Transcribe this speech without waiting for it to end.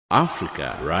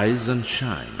Africa, rise and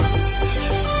shine.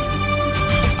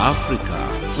 Africa,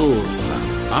 zorka.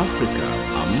 Africa,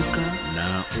 amka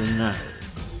na ungae.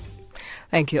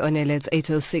 Thank you, Onele. It's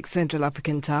 8:06 Central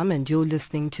African Time, and you're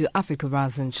listening to Africa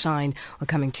Rise and Shine. We're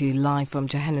coming to you live from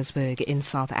Johannesburg in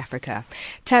South Africa.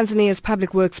 Tanzania's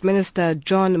Public Works Minister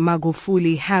John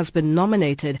Magufuli has been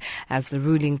nominated as the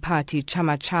ruling party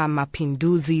Chama cha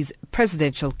Mapinduzi's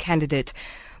presidential candidate.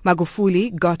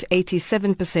 Magufuli got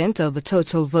 87% of the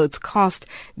total votes cast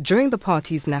during the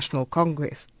party's National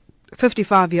Congress.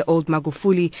 55-year-old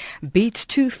Magufuli beat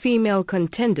two female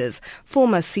contenders,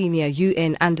 former senior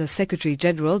UN Under-Secretary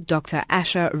General Dr.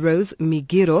 Asha Rose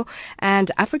Migiro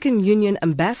and African Union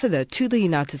Ambassador to the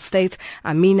United States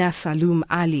Amina Salum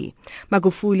Ali.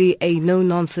 Magufuli, a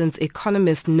no-nonsense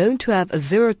economist known to have a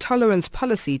zero-tolerance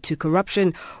policy to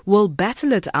corruption, will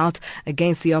battle it out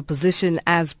against the opposition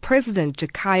as President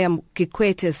Jakaya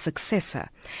Kikwete's successor.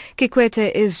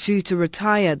 Kikwete is due to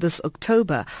retire this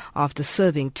October after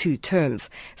serving 2 terms.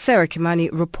 Sarah Kimani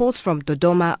reports from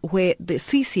Dodoma, where the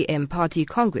CCM Party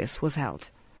Congress was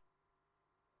held.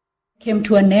 Came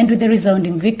to an end with a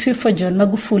resounding victory for John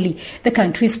Magufuli, the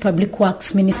country's Public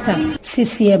Works Minister.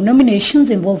 CCM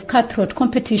nominations involve cutthroat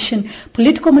competition,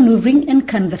 political maneuvering and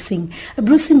canvassing. A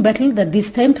bruising battle that this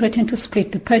time threatened to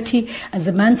split the party as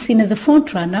a man seen as the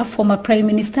front-runner, former Prime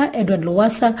Minister Edward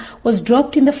Lowassa, was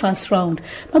dropped in the first round.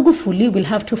 Magufuli will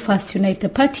have to first unite the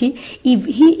party if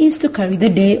he is to carry the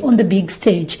day on the big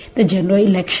stage, the general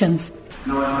elections.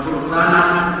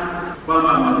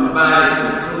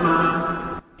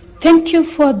 Thank you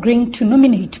for agreeing to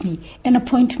nominate me and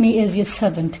appoint me as your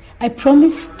servant. I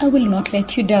promise I will not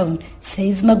let you down,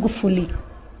 says Magufuli.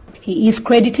 He is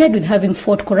credited with having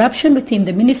fought corruption within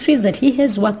the ministries that he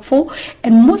has worked for,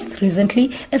 and most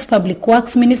recently, as Public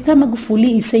Works Minister,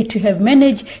 Magufuli is said to have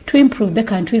managed to improve the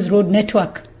country's road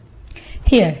network.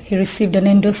 Here, he received an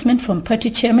endorsement from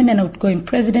party chairman and outgoing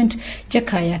president,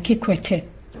 Jakaya Kikwete.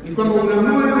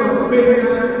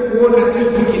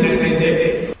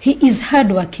 He is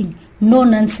hardworking, no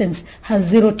nonsense, has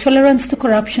zero tolerance to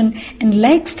corruption and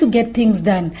likes to get things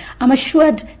done. I'm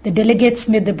assured the delegates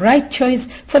made the right choice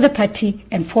for the party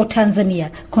and for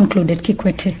Tanzania, concluded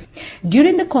Kikwete.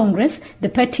 During the Congress, the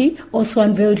party also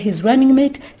unveiled his running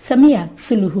mate, Samia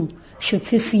Suluhu. Should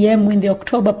CCM win the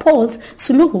October polls,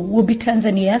 Suluhu will be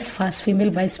Tanzania's first female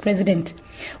vice president.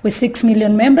 With 6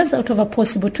 million members out of a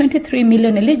possible 23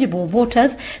 million eligible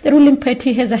voters, the ruling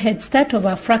party has a head start over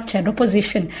a fractured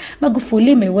opposition.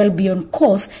 Magufuli may well be on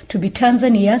course to be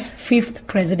Tanzania's 5th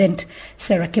president.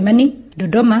 Sarah Kimani,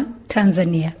 Dodoma,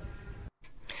 Tanzania.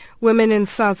 Women in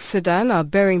South Sudan are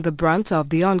bearing the brunt of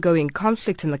the ongoing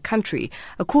conflict in the country,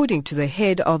 according to the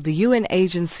head of the UN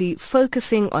agency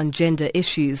focusing on gender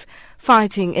issues.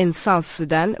 Fighting in South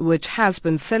Sudan, which has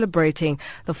been celebrating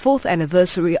the 4th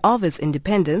anniversary of its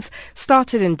independence,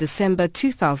 started in December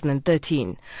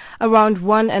 2013. Around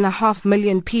 1.5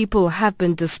 million people have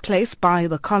been displaced by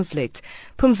the conflict.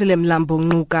 Phumzile Mlambo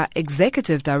Ngcuka,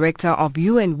 executive director of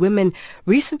UN Women,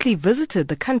 recently visited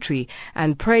the country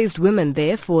and praised women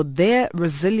there for their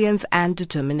resilience and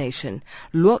determination.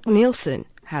 Luok Nielsen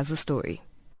has a story.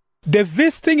 The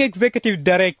visiting executive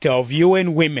director of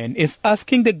UN Women is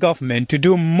asking the government to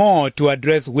do more to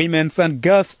address women's and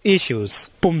girls'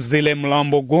 issues. Phumzile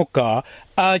Mlambo Ngcuka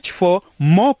urged for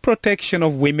more protection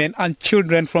of women and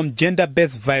children from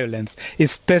gender-based violence,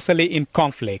 especially in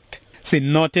conflict. She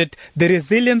noted the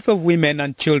resilience of women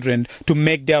and children to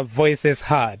make their voices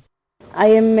heard. I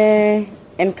am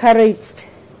encouraged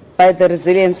by the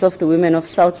resilience of the women of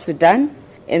South Sudan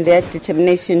and their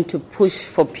determination to push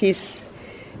for peace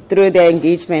through their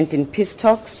engagement in peace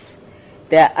talks,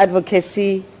 their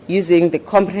advocacy using the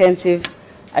comprehensive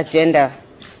agenda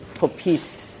for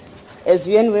peace. As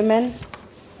UN Women,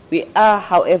 we are,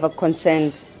 however,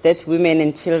 concerned that women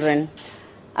and children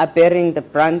are bearing the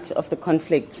brunt of the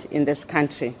conflicts in this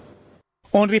country.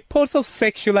 On reports of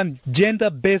sexual and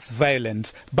gender-based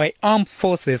violence by armed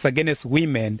forces against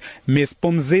women, Ms.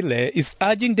 Phumzile is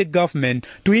urging the government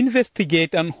to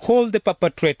investigate and hold the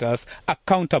perpetrators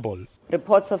accountable.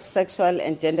 Reports of sexual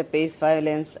and gender-based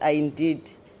violence are indeed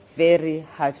very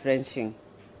heart-wrenching.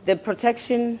 The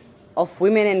protection of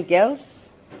women and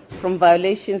girls from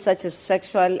violations such as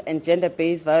sexual and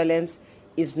gender-based violence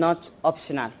is not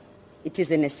optional. It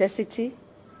is a necessity.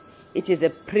 It is a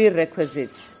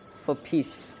prerequisite for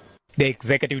peace. The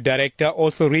executive director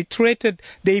also reiterated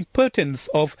the importance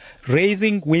of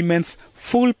raising women's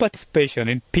full participation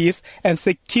in peace and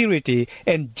security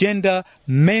and gender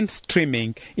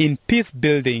mainstreaming in peace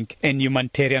building and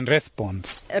humanitarian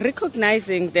response.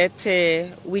 Recognizing that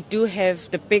we do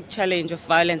have the big challenge of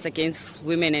violence against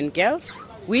women and girls,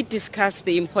 We discussed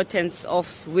the importance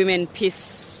of women,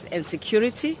 peace and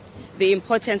security, the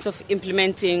importance of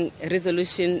implementing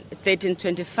Resolution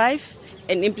 1325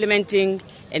 and implementing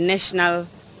a national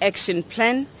action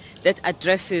plan that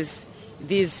addresses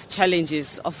these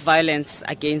challenges of violence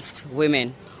against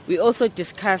women. We also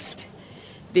discussed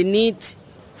the need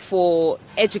for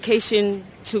education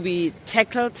to be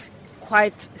tackled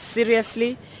quite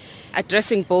seriously,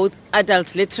 addressing both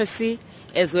adult literacy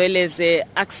as well as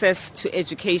access to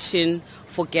education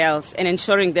for girls and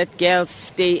ensuring that girls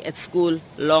stay at school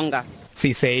longer.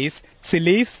 She says she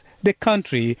leaves the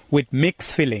country with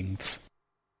mixed feelings.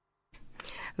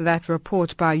 That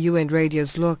report by UN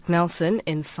Radio's Luke Nelson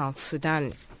in South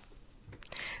Sudan.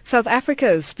 South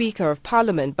Africa's Speaker of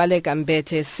Parliament, Baleka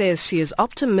Mbete, says she is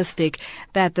optimistic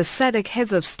that the SADC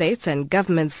Heads of States and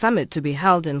Government Summit to be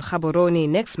held in Gaborone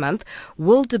next month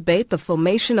will debate the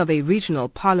formation of a regional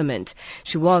parliament.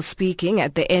 She was speaking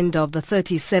at the end of the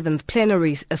 37th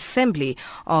Plenary Assembly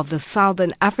of the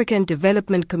Southern African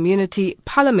Development Community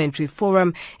Parliamentary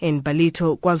Forum in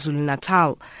Ballito,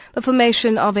 KwaZulu-Natal. The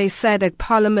formation of a SADC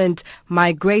parliament,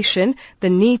 migration,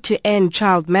 the need to end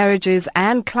child marriages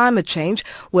and climate change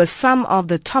were some of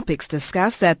the topics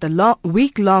discussed at the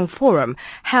week-long forum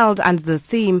held under the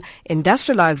theme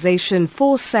Industrialization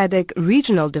for SADC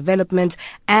Regional Development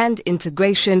and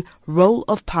Integration, Role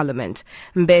of Parliament.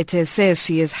 Mbete says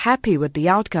she is happy with the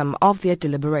outcome of their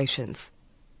deliberations.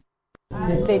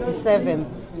 The 37th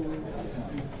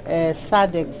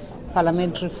SADC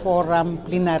Parliamentary Forum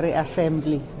Plenary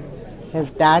Assembly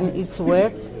has done its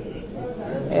work.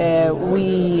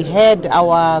 We had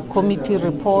our committee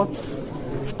reports,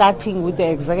 starting with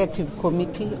the executive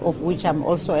committee, of which I'm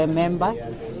also a member,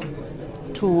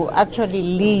 to actually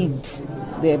lead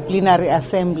the plenary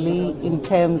assembly in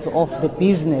terms of the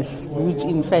business, which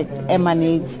in fact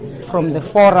emanates from the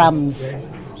forum's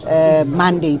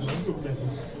mandate.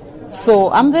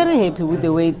 So I'm very happy with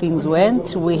the way things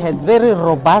went. We had very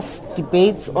robust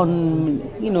debates on,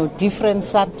 different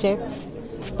subjects,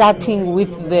 starting with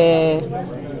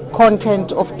the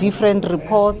content of different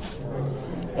reports,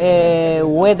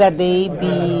 whether they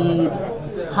be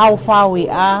how far we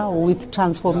are with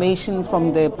transformation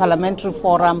from the parliamentary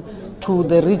forum to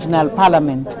the regional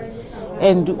parliament.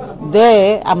 And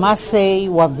there, I must say,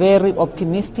 we're very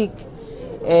optimistic.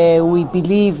 We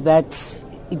believe that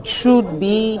it should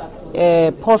be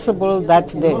possible that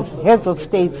the Heads of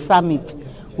State Summit,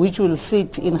 which will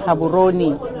sit in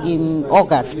Gaborone in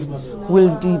August,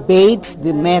 will debate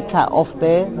the matter of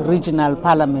the regional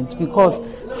parliament, because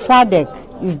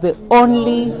SADC is the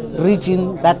only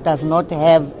region that does not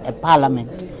have a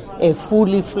parliament, a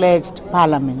fully fledged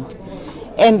parliament.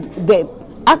 And the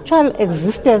actual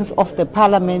existence of the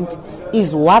parliament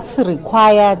is what's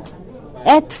required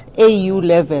at AU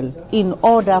level in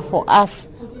order for us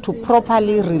to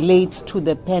properly relate to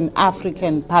the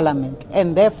Pan-African Parliament.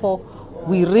 And therefore,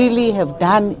 we really have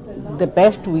done the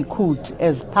best we could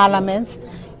as parliaments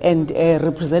and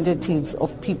representatives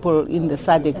of people in the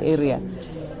SADC area.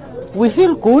 We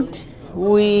feel good.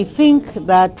 We think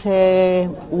that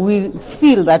we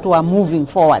feel that we are moving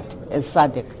forward as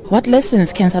SADC. What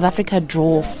lessons can South Africa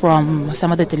draw from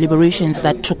some of the deliberations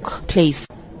that took place?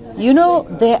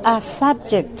 There are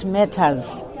subject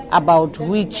matters about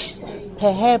which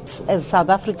perhaps as South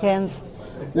Africans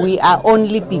we are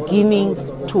only beginning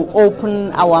to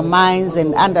open our minds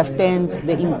and understand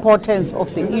the importance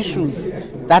of the issues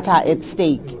that are at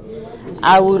stake.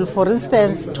 I will, for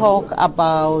instance, talk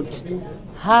about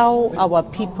how our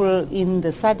people in the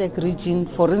SADC region,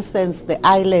 for instance, the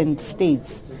island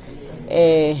states,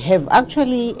 have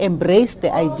actually embraced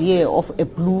the idea of a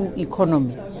blue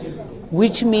economy,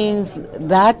 which means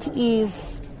that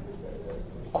is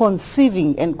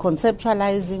conceiving and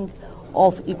conceptualizing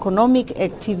of economic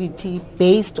activity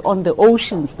based on the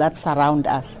oceans that surround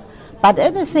us. But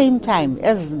at the same time,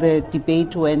 as the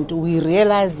debate went, we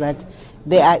realized that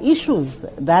there are issues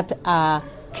that are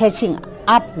catching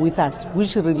up with us,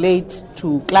 which relate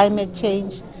to climate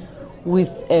change,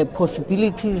 with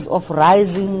possibilities of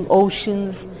rising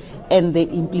oceans and the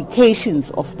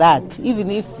implications of that, even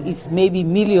if it's maybe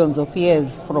millions of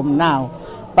years from now.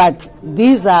 But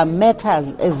these are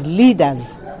matters as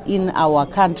leaders in our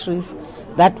countries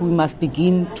that we must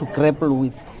begin to grapple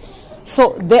with.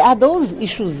 So there are those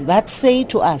issues that say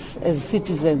to us as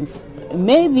citizens,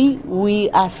 maybe we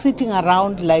are sitting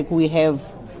around like we have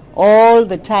all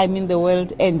the time in the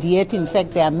world, and yet in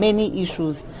fact there are many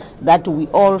issues that we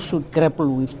all should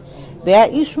grapple with. There are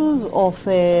issues of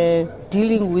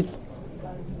dealing with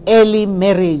early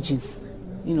marriages,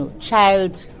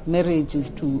 child marriages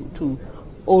to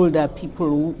older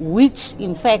people, which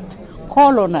in fact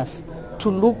call on us to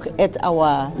look at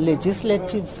our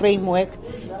legislative framework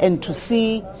and to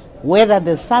see whether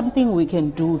there's something we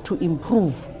can do to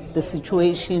improve the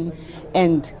situation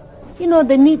and,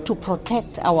 the need to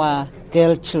protect our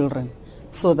girl children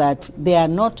so that they are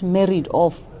not married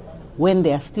off when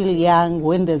they are still young,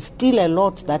 when there's still a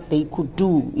lot that they could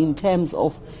do in terms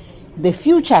of the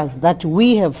futures that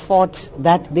we have fought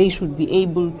that they should be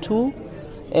able to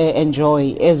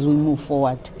enjoy as we move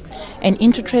forward. And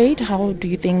intertrade, how do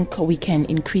you think we can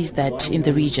increase that in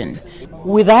the region?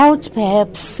 Without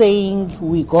perhaps saying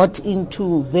we got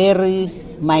into very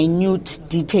minute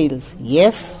details,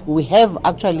 yes, we have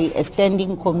actually a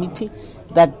standing committee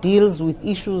that deals with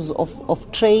issues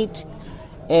of trade,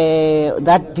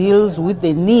 that deals with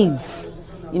the needs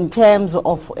in terms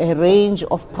of a range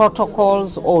of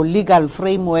protocols or legal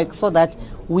frameworks so that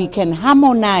we can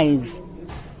harmonize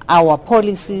our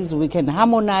policies, we can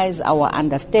harmonize our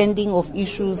understanding of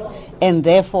issues, and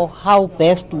therefore how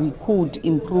best we could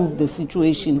improve the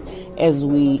situation as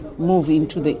we move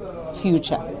into the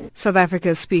future. South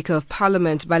Africa's Speaker of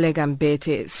Parliament, Baleka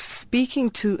Mbete, speaking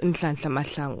to Nhlanhla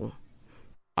Mahlangu.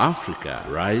 Africa,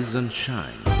 rise and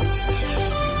shine.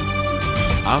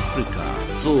 Africa,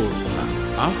 zorka.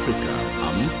 Africa,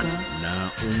 amka na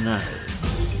ungae.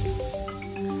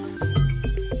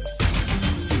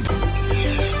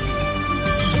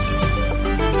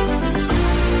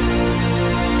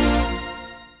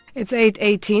 It's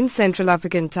 8:18 Central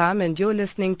African Time and you're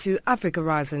listening to Africa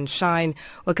Rise and Shine.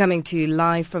 We're coming to you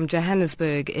live from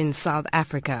Johannesburg in South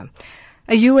Africa.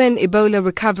 A UN Ebola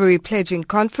recovery pledging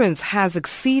conference has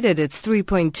exceeded its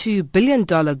 $3.2 billion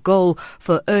goal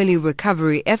for early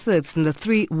recovery efforts in the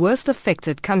three worst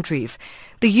affected countries.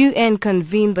 The UN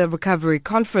convened the recovery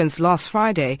conference last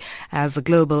Friday as the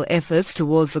global efforts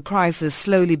towards the crisis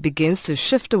slowly begins to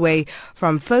shift away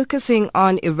from focusing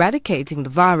on eradicating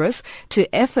the virus to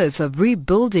efforts of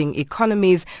rebuilding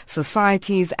economies,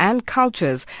 societies and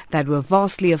cultures that were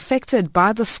vastly affected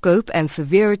by the scope and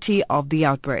severity of the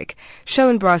outbreak.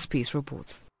 Shaun Bryce-Peace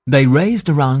reports. They raised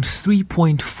around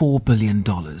 $3.4 billion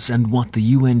and what the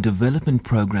UN Development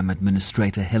Programme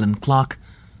Administrator Helen Clark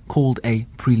called a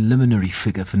preliminary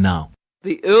figure for now.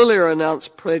 The earlier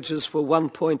announced pledges were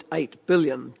 $1.8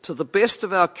 billion. To the best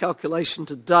of our calculation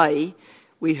today,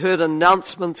 we heard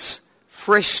announcements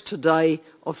fresh today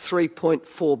of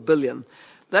 $3.4 billion.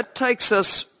 That takes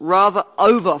us rather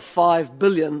over $5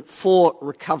 billion for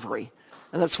recovery.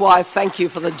 And that's why I thank you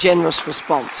for the generous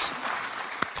response.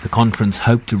 The conference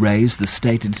hoped to raise the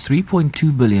stated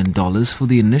 $3.2 billion for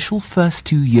the initial first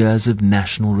 2 years of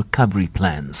national recovery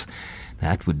plans.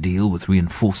 That would deal with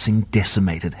reinforcing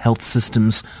decimated health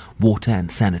systems, water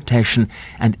and sanitation,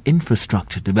 and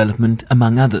infrastructure development,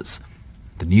 among others.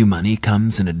 The new money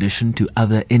comes in addition to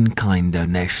other in-kind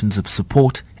donations of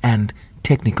support and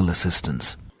technical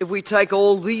assistance. If we take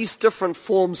all these different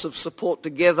forms of support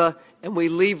together and we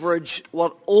leverage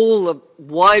what all the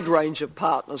wide range of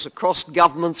partners across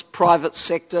governments, private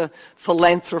sector,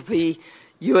 philanthropy,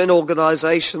 UN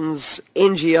organisations,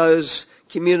 NGOs,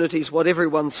 communities, what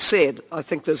everyone said, I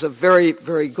think there's a very,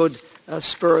 very good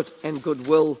spirit and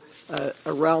goodwill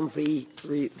around the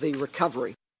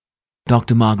recovery.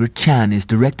 Dr. Margaret Chan is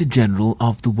Director General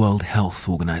of the World Health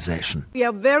Organization. We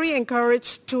are very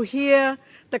encouraged to hear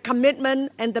the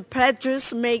commitment and the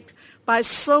pledges made by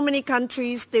so many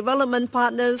countries, development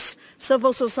partners,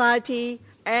 civil society,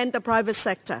 and the private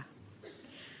sector.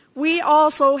 We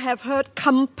also have heard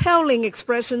compelling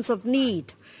expressions of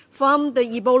need from the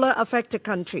Ebola-affected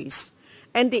countries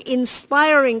and the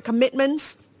inspiring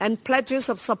commitments and pledges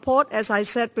of support, as I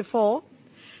said before.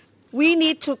 We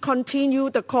need to continue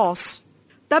the course.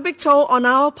 WHO, on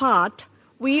our part,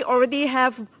 we already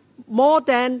have more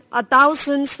than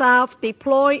 1,000 staff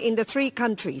deployed in the three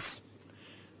countries.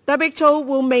 WHO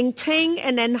will maintain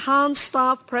and enhance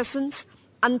staff presence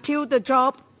until the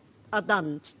job are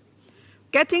done.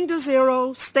 Getting to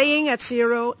zero, staying at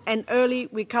zero, and early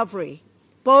recovery.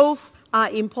 Both are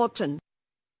important.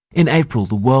 In April,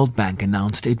 the World Bank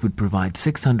announced it would provide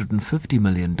 $650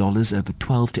 million over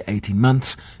 12 to 18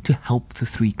 months to help the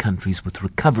three countries with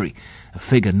recovery, a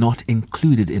figure not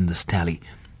included in this tally.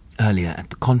 Earlier at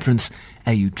the conference,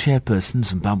 AU chairperson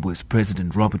Zimbabwe's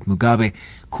President Robert Mugabe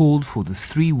called for the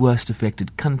three worst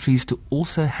affected countries to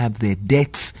also have their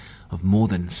debts of more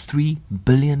than $3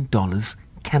 billion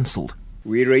cancelled.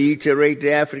 We reiterate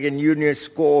the African Union's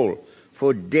call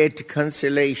for debt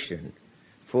cancellation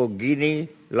for Guinea,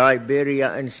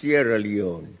 Liberia and Sierra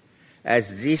Leone,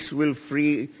 as this will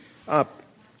free up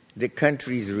the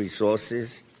country's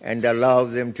resources and allow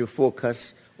them to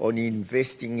focus on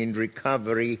investing in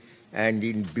recovery and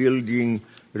in building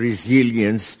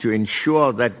resilience to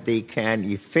ensure that they can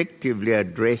effectively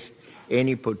address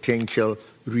any potential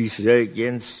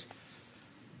resurgence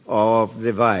of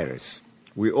the virus.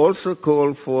 We also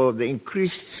call for the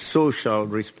increased social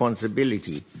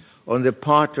responsibility on the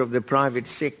part of the private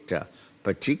sector,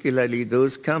 particularly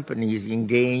those companies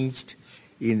engaged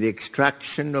in the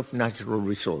extraction of natural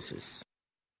resources.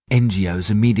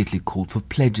 NGOs immediately called for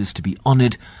pledges to be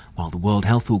honoured, while the World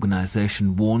Health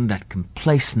Organization warned that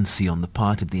complacency on the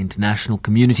part of the international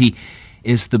community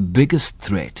is the biggest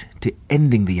threat to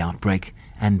ending the outbreak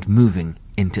and moving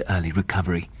into early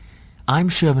recovery. I'm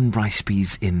Sherwin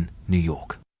Bryce-Pease in New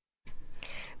York.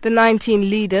 The 19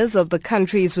 leaders of the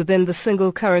countries within the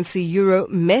single currency euro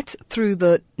met through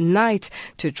the night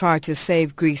to try to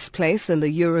save Greece's place in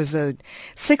the eurozone.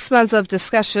 6 months of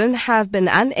discussion have been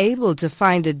unable to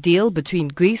find a deal between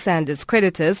Greece and its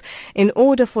creditors in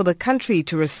order for the country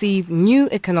to receive new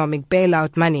economic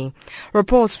bailout money.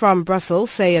 Reports from Brussels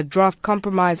say a draft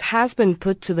compromise has been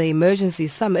put to the emergency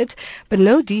summit, but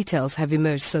no details have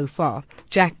emerged so far.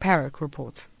 Jack Parrock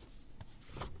reports.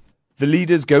 The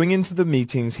leaders going into the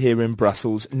meetings here in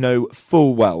Brussels know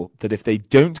full well that if they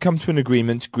don't come to an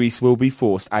agreement, Greece will be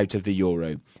forced out of the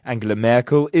euro. Angela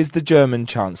Merkel is the German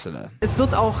Chancellor. Es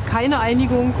wird auch keine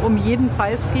Einigung jeden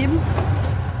Preis geben.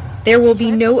 There will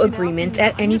be no agreement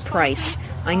at any price.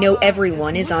 I know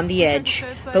everyone is on the edge,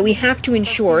 but we have to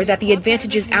ensure that the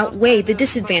advantages outweigh the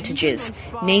disadvantages,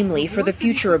 namely for the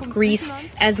future of Greece,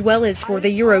 as well as for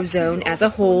the Eurozone as a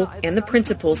whole and the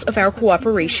principles of our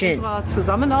cooperation.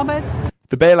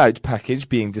 The bailout package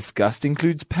being discussed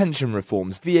includes pension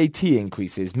reforms, VAT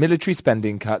increases, military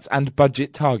spending cuts and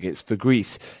budget targets for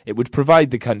Greece. It would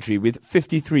provide the country with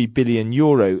 €53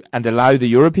 billion and allow the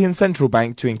European Central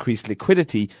Bank to increase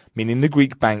liquidity, meaning the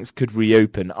Greek banks could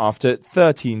reopen after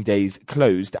 13 days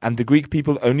closed and the Greek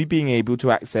people only being able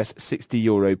to access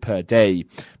 €60 per day.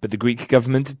 But the Greek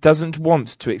government doesn't want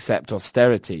to accept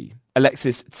austerity.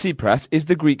 Alexis Tsipras is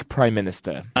the Greek Prime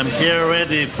Minister. I'm here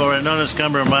ready for an honest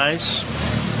compromise.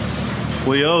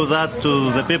 We owe that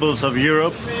to the peoples of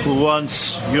Europe, who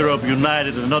wants Europe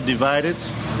united and not divided.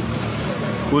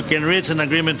 We can reach an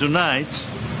agreement tonight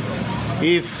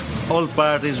if all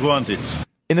parties want it.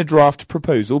 In a draft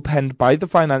proposal penned by the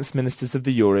finance ministers of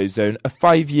the Eurozone, a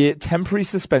 5-year temporary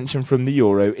suspension from the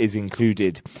euro is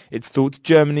included. It's thought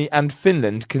Germany and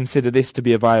Finland consider this to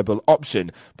be a viable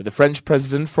option, but the French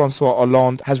President François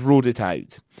Hollande has ruled it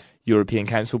out. European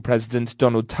Council President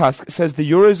Donald Tusk says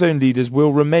the Eurozone leaders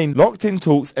will remain locked in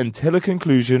talks until a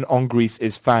conclusion on Greece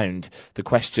is found. The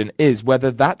question is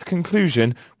whether that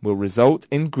conclusion will result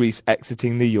in Greece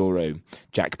exiting the euro.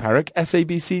 Jack Parrock,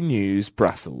 SABC News,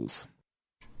 Brussels.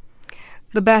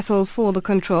 The battle for the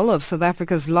control of South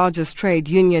Africa's largest trade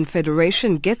union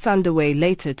federation gets underway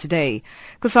later today.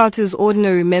 COSATU's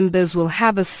ordinary members will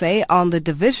have a say on the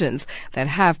divisions that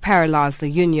have paralyzed the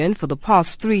union for the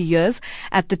past 3 years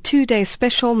at the 2-day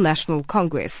Special National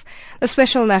Congress. The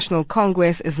Special National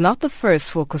Congress is not the first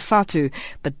for COSATU,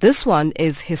 but this one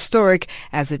is historic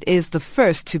as it is the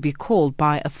first to be called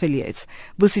by affiliates.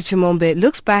 Busi Chimombe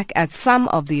looks back at some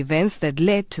of the events that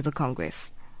led to the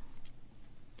Congress.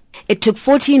 It took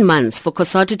 14 months for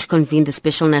COSATU to convene the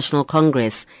Special National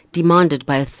Congress, demanded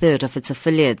by a third of its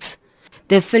affiliates.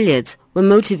 The affiliates were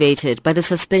motivated by the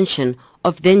suspension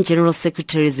of then General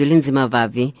Secretary Zwelinzima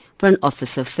Vavi for an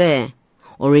office affair.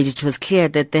 Already it was clear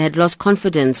that they had lost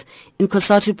confidence in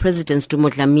COSATU President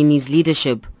Dumo Dlamini's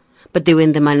leadership, but they were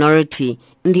in the minority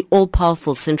in the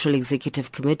all-powerful Central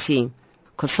Executive Committee.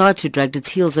 COSATU dragged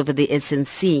its heels over the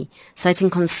SNC, citing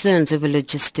concerns over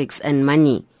logistics and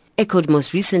money, echoed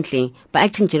most recently by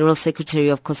Acting General Secretary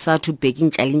of COSATU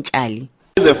Bheki Ntshali.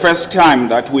 This is the first time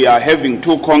that we are having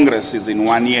 2 congresses in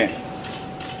 1 year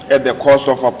at the cost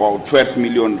of about 12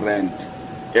 million rand,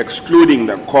 excluding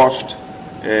the cost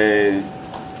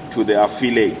to the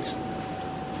affiliates.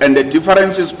 And the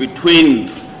differences between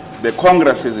the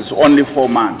congresses is only 4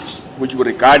 months, which we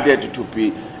regarded to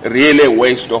be really a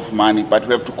waste of money, but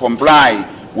we have to comply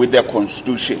with the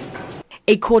constitution.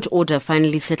 A court order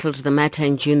finally settled the matter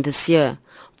in June this year,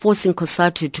 forcing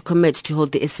COSATU to commit to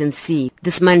hold the SNC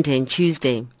this Monday and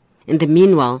Tuesday. In the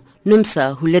meanwhile,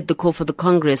 NUMSA, who led the call for the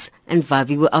Congress, and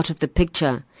Vavi were out of the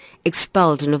picture,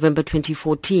 expelled in November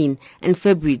 2014 and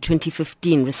February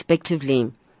 2015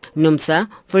 respectively. NUMSA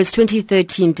for its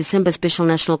 2013 December Special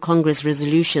National Congress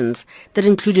resolutions that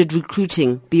included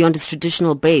recruiting beyond its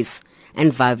traditional base,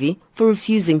 and Vavi for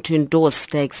refusing to endorse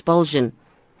their expulsion.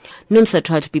 NUMSA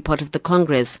tried to be part of the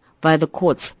Congress via the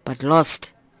courts but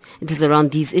lost. It is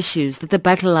around these issues that the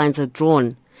battle lines are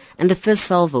drawn, and the first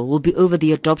salvo will be over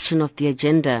the adoption of the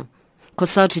agenda.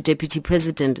 COSATU Deputy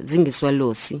President Zingiswa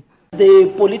Losi.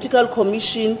 The political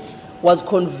commission was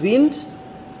convened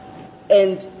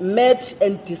and met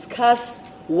and discussed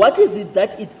what is it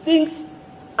that it thinks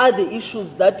are the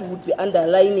issues that would be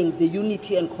underlining the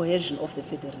unity and cohesion of the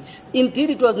Federation. Indeed,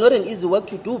 it was not an easy work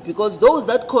to do because those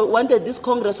that wanted this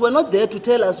Congress were not there to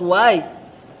tell us why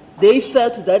they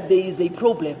felt that there is a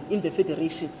problem in the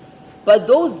Federation. But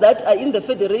those that are in the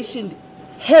Federation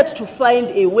had to find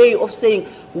a way of saying,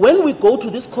 when we go to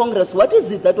this Congress, what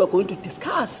is it that we're going to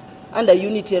discuss under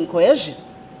unity and cohesion?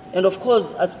 And of course,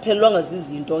 as per long as this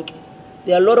is in Tonke,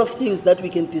 there are a lot of things that we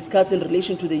can discuss in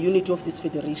relation to the unity of this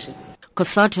Federation.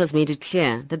 COSATU has made it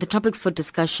clear that the topics for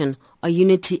discussion are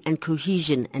unity and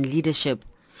cohesion and leadership.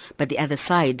 But the other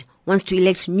side wants to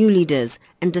elect new leaders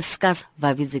and discuss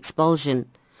Vavi's expulsion.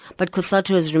 But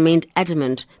COSATU has remained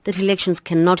adamant that elections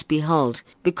cannot be held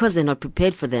because they're not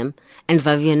prepared for them, and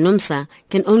Vavi and Nomsa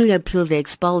can only appeal their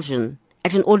expulsion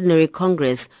at an ordinary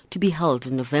Congress to be held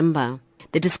in November.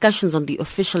 The discussions on the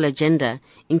official agenda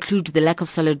include the lack of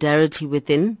solidarity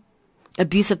within,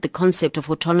 abuse of the concept of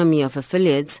autonomy of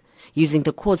affiliates, using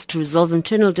the courts to resolve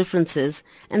internal differences,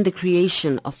 and the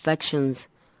creation of factions.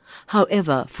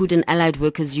 However, Food and Allied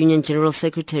Workers Union General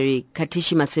Secretary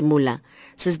Katishi Masemula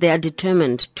says they are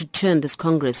determined to turn this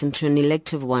Congress into an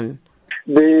elective one.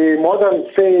 The more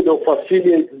than third of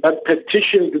affiliates that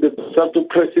petitioned the COSATU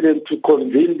president to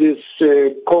convene this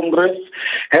Congress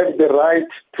have the right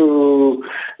to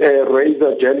raise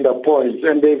agenda points,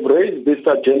 and they've raised these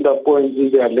agenda points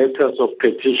in their letters of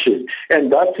petition,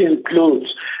 and that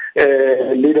includes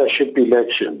leadership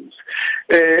elections.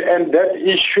 And that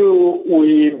issue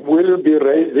we will be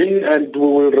raising, and we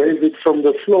will raise it from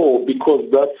the floor because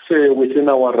that's within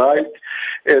our right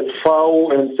as FAO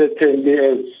and certainly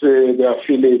as the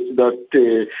affiliates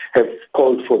that have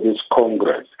called for this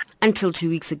Congress. Until 2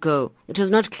 weeks ago, it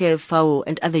was not clear if FAO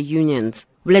and other unions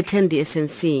will attend the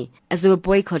SNC as they were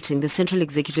boycotting the Central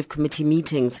Executive Committee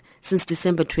meetings since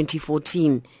December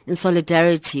 2014 in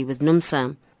solidarity with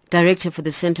NUMSA. Director for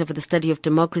the Center for the Study of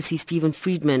Democracy, Stephen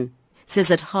Friedman,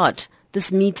 says at heart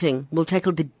this meeting will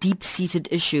tackle the deep-seated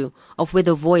issue of where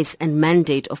the voice and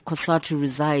mandate of COSATU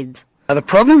resides. The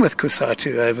problem with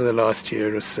COSATU over the last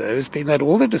year or so has been that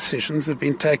all the decisions have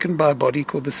been taken by a body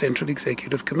called the Central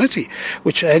Executive Committee,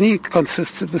 which only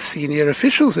consists of the senior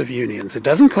officials of unions. It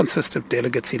doesn't consist of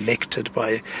delegates elected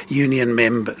by union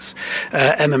members.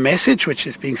 And the message which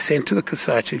is being sent to the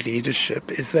COSATU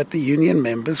leadership is that the union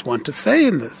members want a say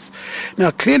in this.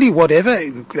 Now, clearly,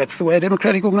 that's the way a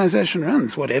democratic organization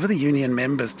runs. Whatever the union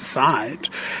members decide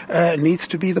needs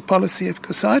to be the policy of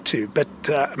COSATU.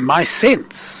 But my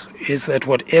sense is that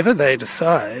whatever they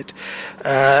decide,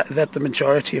 that the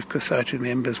majority of COSATU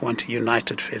members want a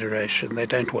united federation. They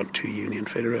don't want two union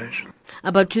federations.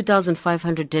 About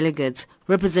 2,500 delegates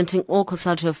representing all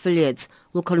COSATU affiliates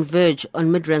will converge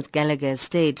on Midrand Gallagher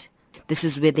Estate. This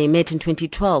is where they met in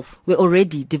 2012, where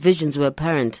already divisions were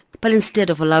apparent. But instead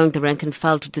of allowing the rank and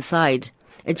file to decide,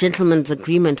 a gentleman's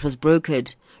agreement was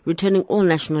brokered, returning all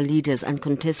national leaders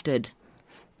uncontested.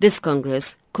 This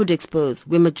Congress could expose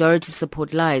where majority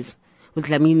support lies, with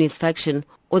Dlamine's faction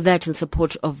or that in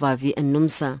support of Vavi and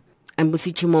NUMSA. I'm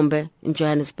Busi Chimombe in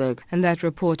Johannesburg. And that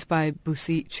report by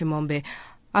Busi Chimombe.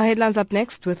 Our headlines up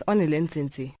next with Onile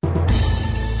Nzinzi.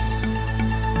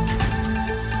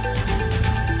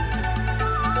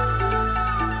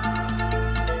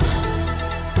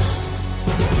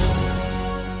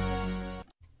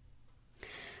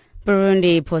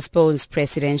 Burundi postpones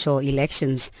presidential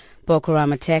elections. Boko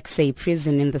Haram attacks a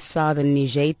prison in the southern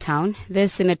Niger town.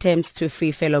 This in attempts to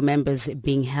free fellow members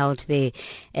being held there.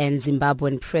 And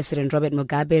Zimbabwean President Robert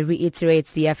Mugabe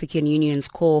reiterates the African Union's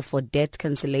call for debt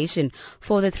cancellation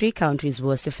for the three countries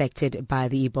worst affected by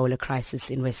the Ebola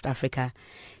crisis in West Africa.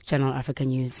 Channel Africa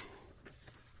News.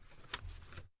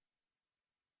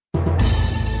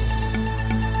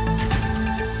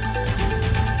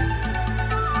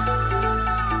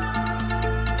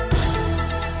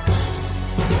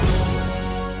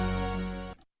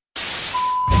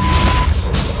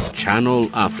 Channel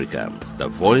Africa, the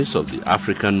voice of the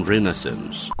African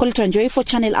Renaissance. Koleta Njoi for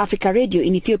Channel Africa Radio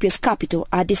in Ethiopia's capital,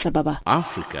 Addis Ababa.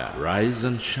 Africa, rise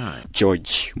and shine.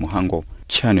 George Muhango,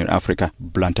 Channel Africa,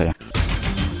 Blantyre.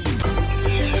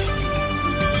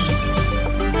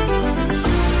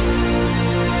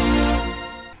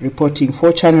 Reporting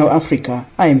for Channel Africa,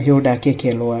 I am Hilda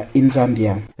Kekelwa in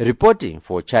Zambia. Reporting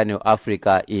for Channel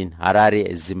Africa in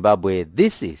Harare, Zimbabwe,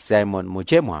 this is Simon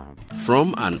Muchemwa.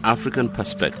 From an African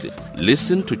perspective,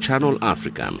 listen to Channel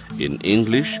Africa in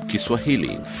English,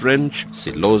 Kiswahili, French,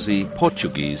 Silozi,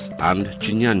 Portuguese, and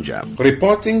Chinyanja.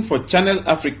 Reporting for Channel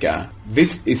Africa,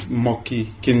 This is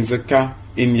Moki Kinzeka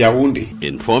in Yaoundé.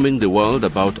 Informing the world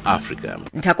about Africa.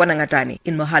 Ntakwana Ngatani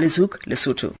in Mohalizuk,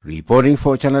 Lesotho. Reporting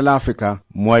for Channel Africa,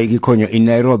 Mwaigi Konyo in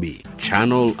Nairobi.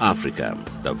 Channel Africa,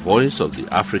 the voice of the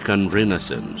African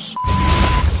Renaissance.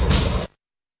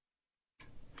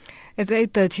 It's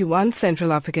 8:31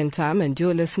 Central African Time and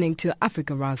you're listening to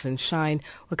Africa Rise and Shine.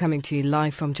 We're coming to you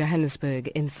live from Johannesburg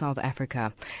in South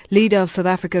Africa. Leader of South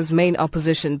Africa's main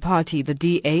opposition party, the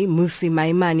DA, Mmusi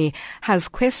Maimane, has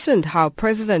questioned how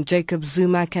President Jacob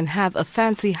Zuma can have a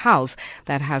fancy house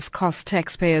that has cost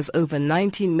taxpayers over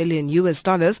 $19 million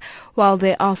while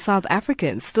there are South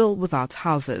Africans still without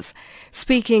houses.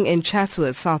 Speaking in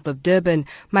Chatsworth, south of Durban,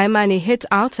 Maimane hit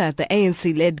out at the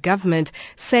ANC-led government,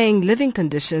 saying living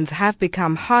conditions have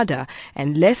become harder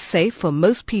and less safe for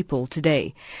most people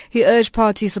today. He urged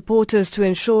party supporters to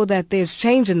ensure that there's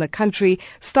change in the country,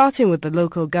 starting with the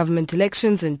local government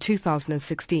elections in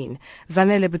 2016.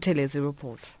 Zanele Buthelezi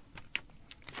reports.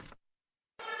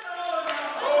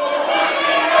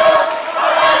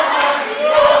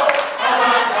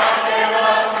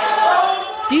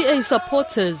 DA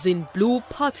supporters in blue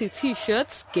party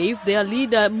T-shirts gave their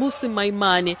leader Mmusi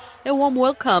Maimane a warm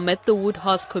welcome at the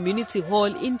Woodhouse Community Hall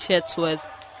in Chatsworth.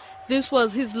 This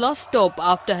was his last stop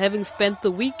after having spent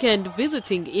the weekend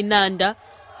visiting Inanda,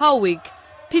 Howick,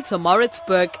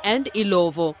 Pietermaritzburg and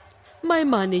Ilovo.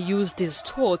 Maimane used his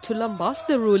tour to lambast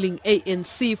the ruling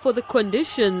ANC for the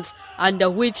conditions under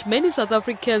which many South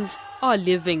Africans are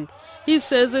living. He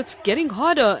says it's getting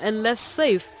harder and less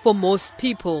safe for most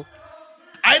people.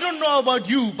 I don't know about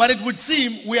you, but it would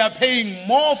seem we are paying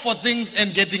more for things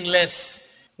and getting less.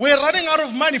 We're running out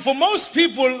of money. For most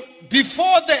people,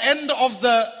 before the end of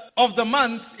the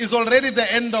month is already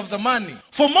the end of the money.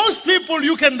 For most people,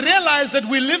 you can realize that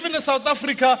we live in a South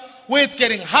Africa where it's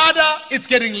getting harder, it's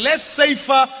getting less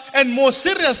safer, and more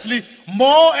seriously,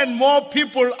 more and more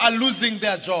people are losing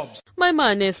their jobs.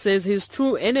 Maimane says his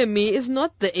true enemy is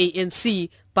not the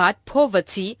ANC, but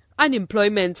poverty,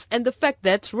 unemployment, and the fact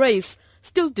that race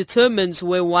still determines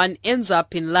where one ends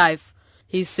up in life.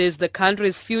 He says the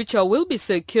country's future will be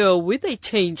secure with a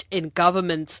change in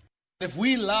government. If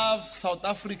we love South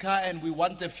Africa and we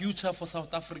want a future for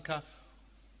South Africa,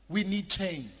 we need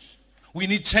change. We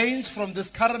need change from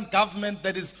this current government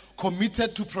that is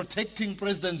committed to protecting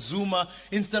President Zuma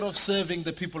instead of serving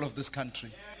the people of this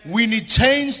country. We need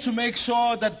change to make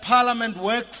sure that Parliament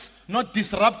works, not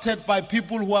disrupted by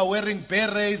people who are wearing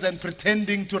berets and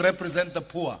pretending to represent the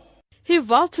poor. He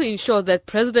vowed to ensure that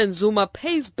President Zuma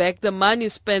pays back the money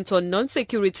spent on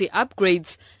non-security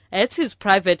upgrades at his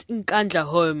private Nkandla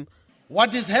home.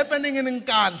 What is happening in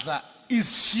Nkandla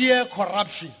is sheer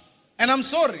corruption. And I'm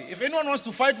sorry, if anyone wants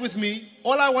to fight with me,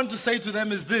 all I want to say to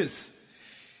them is this,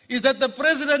 is that the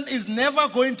president is never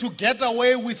going to get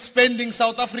away with spending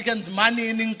South Africans' money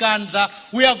in Nkandla.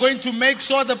 We are going to make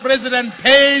sure the president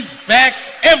pays back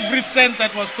every cent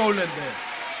that was stolen there.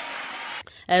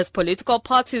 As political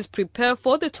parties prepare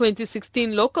for the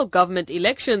 2016 local government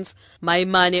elections,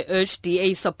 Maimane urged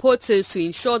DA supporters to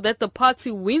ensure that the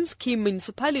party wins key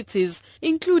municipalities,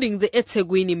 including the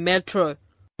eThekwini Metro.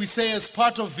 We say as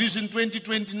part of Vision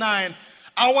 2029,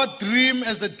 our dream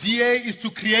as the DA is to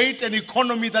create an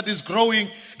economy that is growing,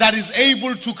 that is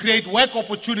able to create work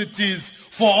opportunities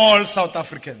for all South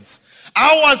Africans.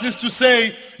 Ours is to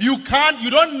say, you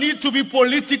don't need to be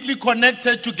politically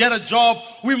connected to get a job.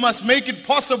 We must make it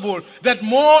possible that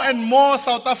more and more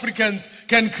South Africans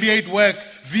can create work.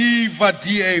 Viva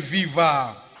DA,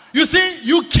 viva. You see,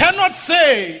 you cannot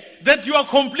say that you are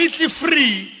completely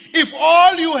free if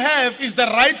all you have is the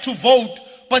right to vote,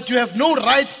 but you have no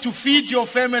right to feed your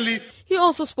family. He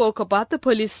also spoke about the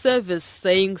police service,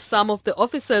 saying some of the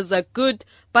officers are good,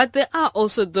 but there are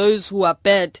also those who are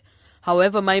bad.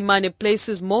 However, Maimane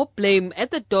places more blame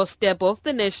at the doorstep of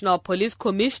the National Police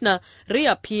Commissioner,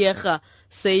 Ria Piecha,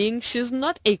 saying she's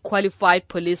not a qualified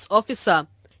police officer.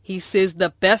 He says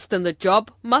the best in the job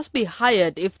must be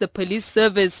hired if the police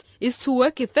service is to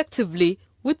work effectively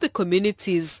with the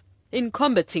communities in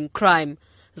combating crime.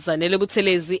 Zanele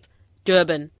Buthelezi,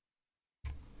 Durban.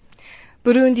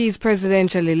 Burundi's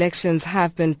presidential elections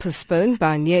have been postponed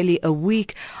by nearly a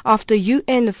week after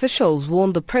UN officials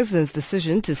warned the president's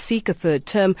decision to seek a third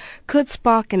term could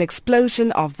spark an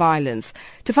explosion of violence.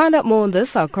 To find out more on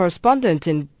this, our correspondent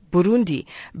in Burundi,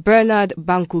 Bernard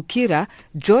Bankukira,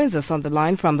 joins us on the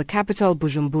line from the capital,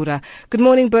 Bujumbura. Good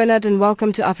morning, Bernard, and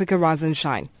welcome to Africa Rise and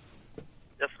Shine.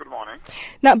 Yes, good morning.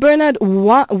 Now, Bernard,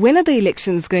 when are the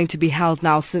elections going to be held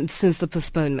now since the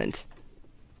postponement?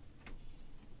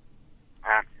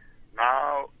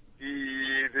 Now,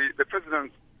 the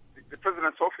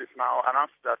president's office now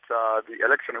announced that the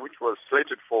election, which was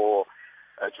slated for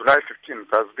July 15th,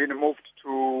 has been moved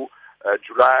to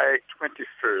July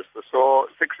 21st. So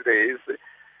 6 days,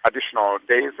 additional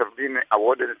days have been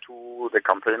awarded to the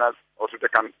campaigners or to the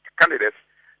candidates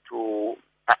to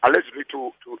allegedly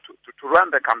to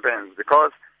run the campaigns.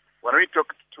 Because when we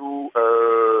talked to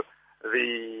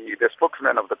the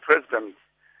spokesman of the president,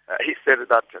 he said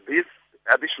that this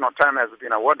additional time has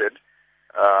been awarded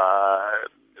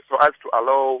so as to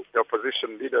allow the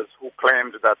opposition leaders who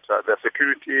claimed that their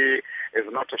security is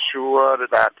not assured,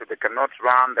 that they cannot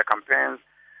run the campaigns.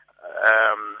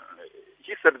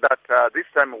 He said that this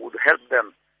time would help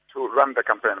them to run the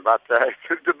campaign, but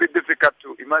it's a bit difficult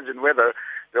to imagine whether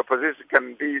the opposition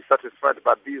can be satisfied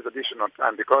by this additional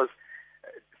time, because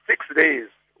 6 days,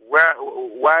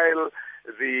 while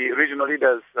the regional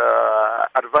leaders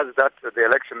advised that the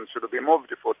election should be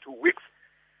moved for 2 weeks,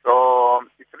 so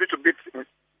it's a little bit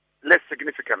less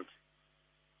significant.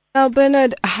 Now,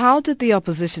 Bernard, how did the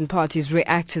opposition parties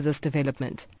react to this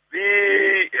development?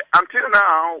 Until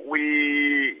now,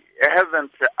 we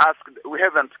haven't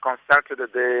consulted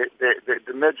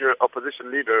the major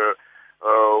opposition leader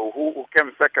who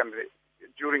came second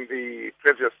during the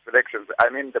previous elections. I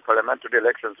mean, the parliamentary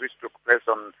elections, which took place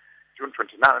on June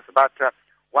 29th. But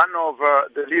one of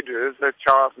the leaders,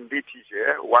 Charles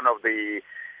Mbitije, one of the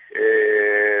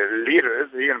leaders,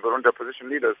 he and Burundi opposition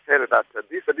leaders, said that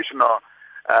this additional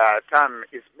time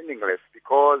is meaningless,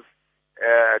 because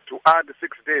to add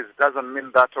 6 days doesn't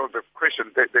mean that all the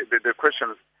questions,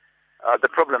 the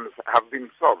problems have been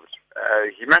solved.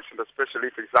 He mentioned especially,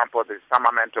 for example, the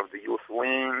disarmament of the youth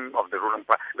wing of the ruling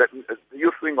party, the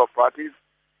youth wing of parties,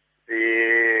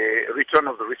 the return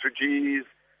of the refugees,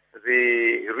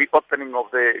 the reopening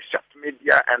of the shut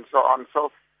media, and so on.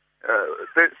 So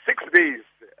the 6 days,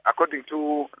 according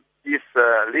to this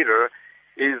leader,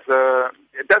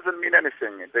 it doesn't mean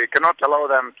anything. They cannot allow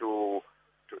them to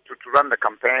run the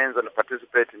campaigns and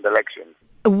participate in the elections.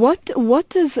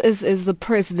 What is the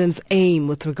president's aim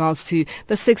with regards to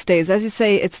the 6 days? As you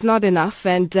say, it's not enough,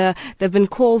 and there have been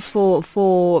calls for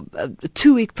a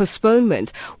 2-week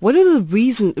postponement. What are the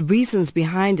reasons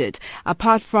behind it,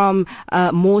 apart from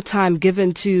more time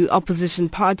given to opposition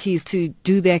parties to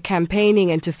do their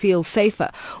campaigning and to feel safer?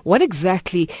 What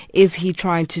exactly is he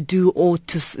trying to do, or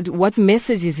what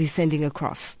message is he sending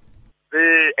across?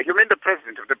 You mean the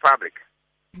president of the republic?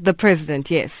 The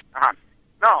president, yes.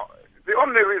 No, the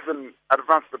only reason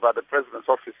advanced by the president's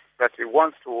office is that he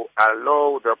wants to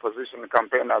allow the opposition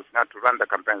campaigners not to run the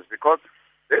campaigns, because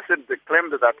they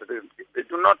claimed that they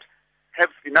do not have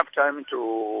enough time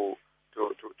to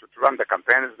run the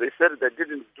campaigns. They said they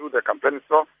didn't do the campaigns.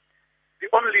 So the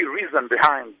only reason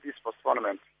behind this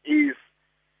postponement is,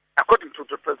 according to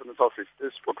the president's office,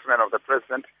 the spokesman of the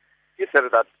president, he said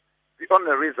that the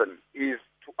only reason is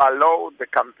to allow the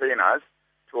campaigners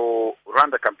to run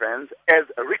the campaigns as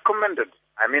recommended.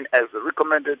 I mean, as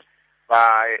recommended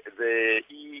by the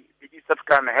East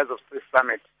African Heads of State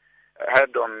Summit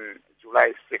held on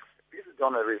July 6th. This is the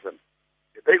only reason.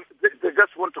 They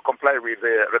just want to comply with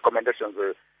the recommendations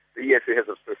of the ESA Heads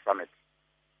of State Summit.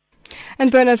 And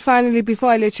Bernard, finally, before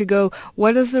I let you go,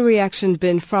 what has the reaction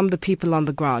been from the people on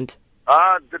the ground?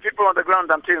 The people on the ground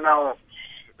until now,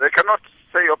 they cannot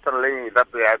say openly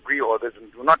that they agree or they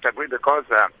do not agree, because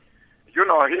here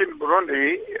in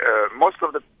Burundi, most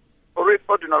of the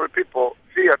ordinary people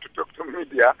fear to talk to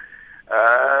media.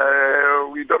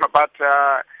 We don't know, but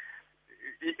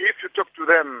if you talk to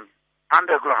them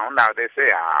underground now, they say,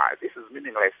 this is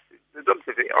meaningless. They don't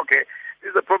say, okay,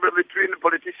 this is a problem between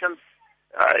politicians.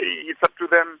 It's up to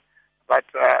them. But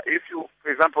if you, for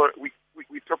example,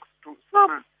 we talk to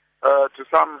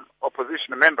some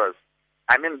opposition members,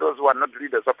 I mean those who are not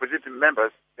leaders, opposition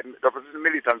members, the opposition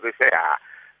militants, they say,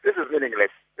 this is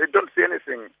meaningless. They don't see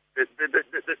anything. They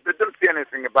don't see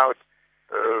anything about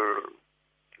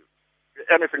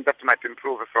anything that might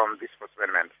improve from this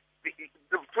postponement.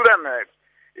 To them,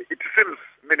 it seems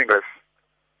meaningless.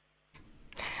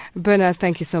 Bernard,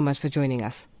 thank you so much for joining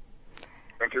us.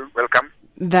 Thank you. Welcome.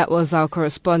 That was our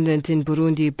correspondent in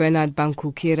Burundi, Bernard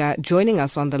Bankukira, joining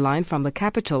us on the line from the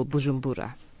capital,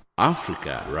 Bujumbura.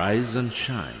 Africa, rise and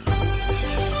shine.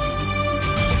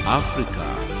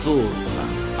 Africa,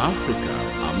 zorka. Africa,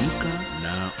 amka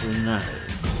na ung'are.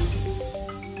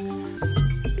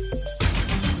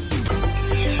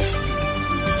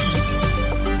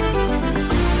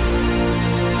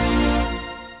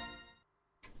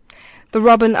 The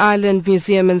Robben Island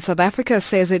Museum in South Africa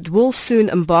says it will soon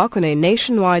embark on a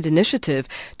nationwide initiative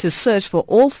to search for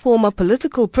all former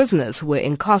political prisoners who were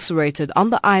incarcerated on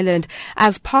the island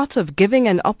as part of giving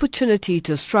an opportunity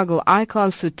to struggle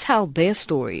icons to tell their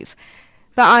stories.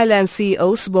 The island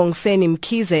CEO, Sibongiseni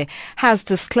Mkhize, has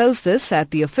disclosed this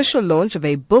at the official launch of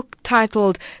a book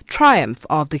titled Triumph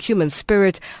of the Human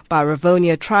Spirit by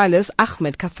Rivonia trialist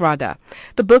Ahmed Kathrada.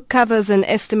 The book covers an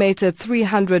estimated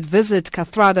 300 visits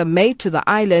Kathrada made to the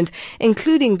island,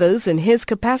 including those in his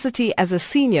capacity as a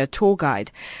senior tour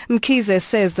guide. Mkhize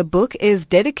says the book is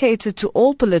dedicated to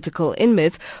all political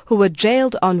inmates who were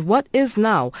jailed on what is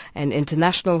now an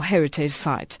international heritage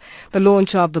site. The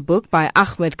launch of the book by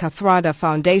Ahmed Kathrada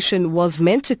Foundation was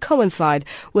meant to coincide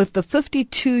with the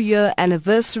 52-year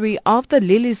anniversary of the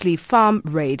Liliesleaf Farm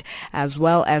raid, as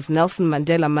well as Nelson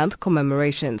Mandela Month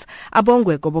commemorations.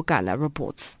 Abongwe Gobokana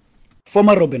reports.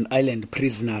 Former Robben Island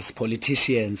prisoners,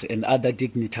 politicians and other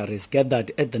dignitaries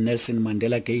gathered at the Nelson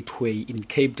Mandela Gateway in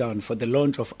Cape Town for the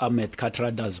launch of Ahmed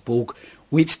Kathrada's book,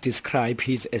 which describes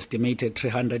his estimated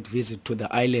 300 visits to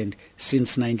the island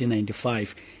since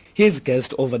 1995. His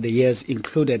guests over the years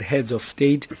included heads of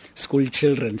state, school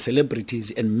children, celebrities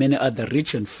and many other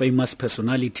rich and famous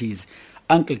personalities.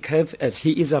 Uncle Kev, as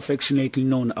he is affectionately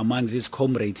known amongst his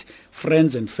comrades,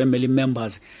 friends and family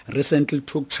members, recently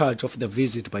took charge of the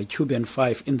visit by Cuban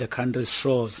 5 in the country's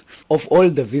shores. Of all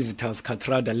the visitors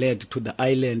Kathrada led to the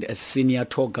island as senior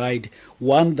tour guide,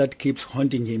 one that keeps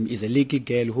haunting him is a little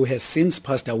girl who has since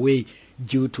passed away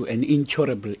due to an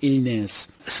incurable illness.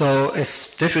 So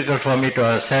it's difficult for me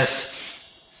to assess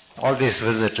all these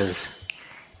visitors.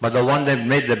 But the one that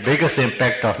made the biggest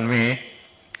impact on me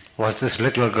was this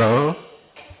little girl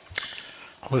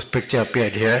whose picture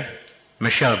appeared here,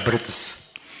 Michelle Brits,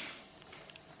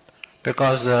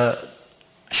 because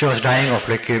she was dying of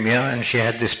leukemia and she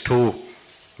had these two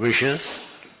wishes,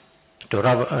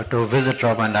 to visit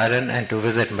Robben Island and to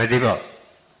visit Madiba.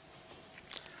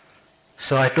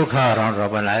 So I took her around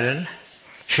Robben Island.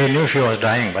 She knew she was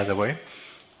dying, by the way.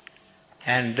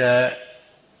 And then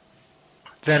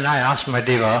I asked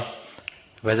Madiba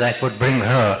whether I could bring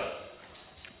her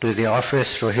to the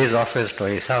office, to his office, to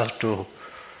his house, to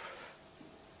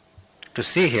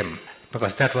see him,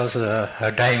 because that was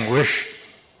her dying wish.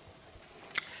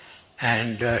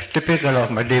 And typical of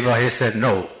Madiba, he said,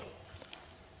 no,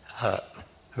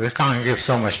 we can't give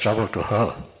so much trouble to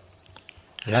her.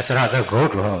 Let's rather go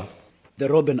to her. The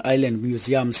Robben Island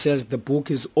Museum says the book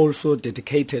is also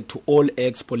dedicated to all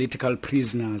ex-political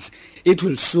prisoners. It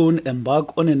will soon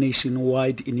embark on a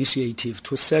nationwide initiative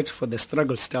to search for the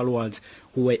struggle stalwarts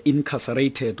who were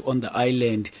incarcerated on the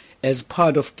island as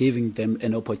part of giving them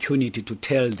an opportunity to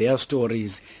tell their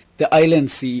stories. The island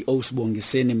CEO,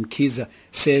 Sibongiseni Mkhize,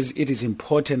 says it is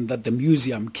important that the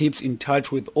museum keeps in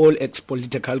touch with all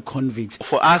ex-political convicts.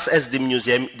 For us as the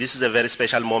museum, this is a very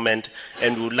special moment,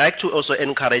 and we would like to also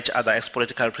encourage other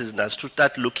ex-political prisoners to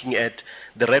start looking at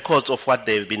the records of what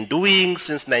they've been doing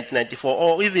since 1994,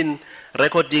 or even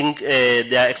recording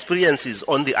their experiences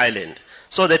on the island,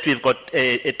 so that we've got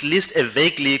at least a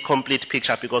vaguely complete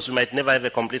picture, because we might never have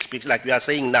a complete picture like we are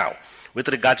saying now. With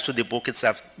regards to the book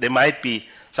itself, there might be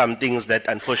some things that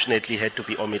unfortunately had to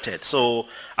be omitted. So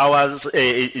ours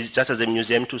is just as a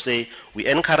museum to say we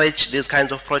encourage these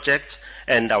kinds of projects,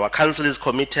 and our council is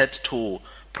committed to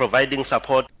providing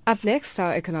support. Up next,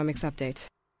 our economics update.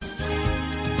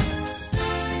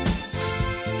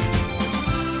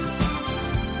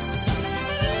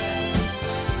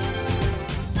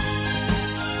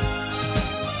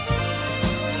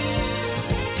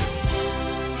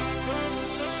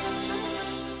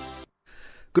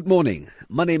 Good morning.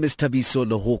 My name is Tabiso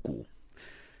Lohoku.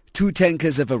 2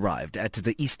 tankers have arrived at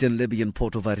the eastern Libyan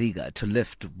port of Ariga to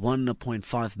lift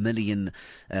 1.5 million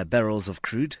barrels of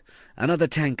crude. Another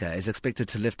tanker is expected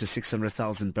to lift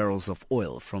 600,000 barrels of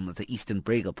oil from the eastern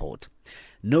Brega port.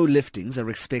 No liftings are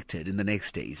expected in the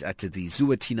next days at the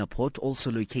Zuwatina port, also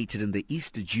located in the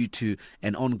east, due to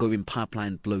an ongoing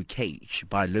pipeline blockage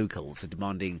by locals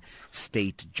demanding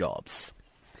state jobs.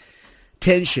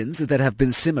 Tensions that have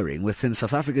been simmering within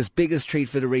South Africa's biggest trade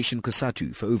federation,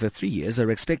 COSATU, for over 3 years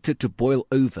are expected to boil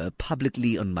over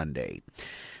publicly on Monday.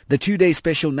 The 2-day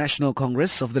special National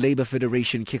Congress of the Labour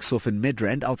Federation kicks off in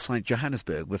Midrand outside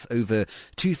Johannesburg, with over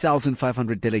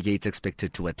 2,500 delegates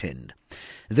expected to attend.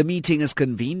 The meeting is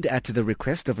convened at the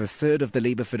request of a third of the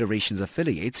Labour Federation's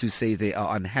affiliates, who say they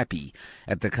are unhappy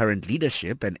at the current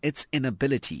leadership and its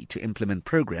inability to implement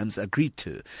programs agreed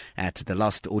to at the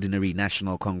last Ordinary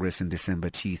National Congress in December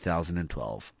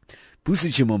 2012. Busi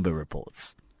Chimombe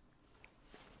reports.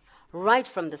 Right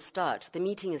from the start, the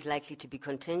meeting is likely to be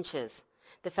contentious.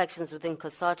 The factions within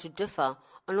COSATU differ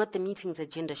on what the meeting's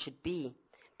agenda should be.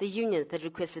 The unions that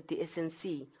requested the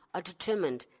SNC are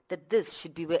determined that this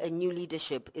should be where a new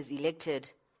leadership is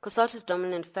elected. COSATU's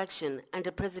dominant faction under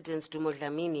President Dumo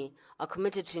Dlamini are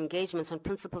committed to engagements on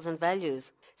principles and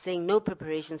values, saying no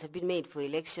preparations have been made for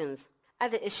elections.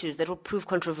 Other issues that will prove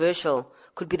controversial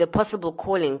could be the possible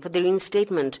calling for the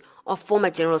reinstatement of former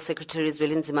General Secretary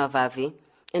Zwelinzima Vavi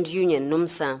and Union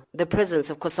NUMSA. The presence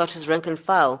of COSATU's rank and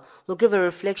file will give a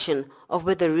reflection of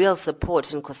where the real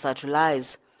support in COSATU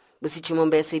lies. Busi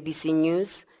Chimombe, SABC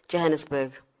News,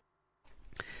 Johannesburg.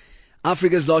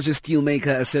 Africa's largest steelmaker,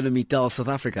 ArcelorMittal South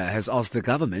Africa, has asked the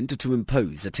government to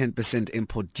impose a 10%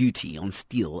 import duty on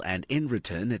steel, and in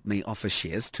return it may offer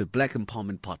shares to black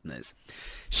empowerment partners.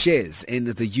 Shares in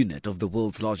the unit of the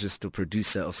world's largest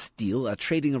producer of steel are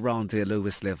trading around their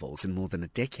lowest levels in more than a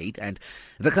decade, and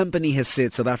the company has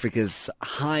said South Africa's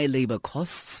high labor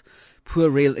costs, poor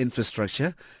rail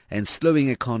infrastructure and slowing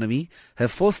economy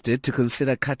have forced it to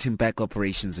consider cutting back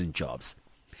operations and jobs.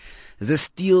 The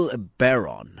steel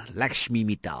baron, Lakshmi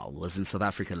Mittal, was in South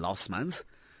Africa last month,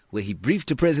 where he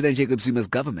briefed President Jacob Zuma's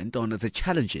government on the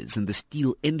challenges in the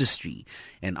steel industry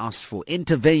and asked for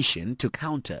intervention to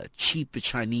counter cheap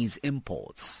Chinese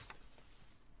imports.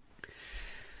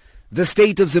 The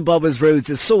state of Zimbabwe's roads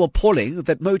is so appalling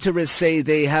that motorists say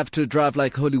they have to drive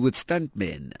like Hollywood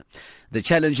stuntmen. The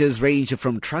challenges range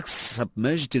from trucks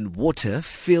submerged in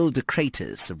water-filled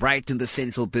craters right in the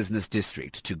central business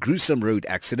district to gruesome road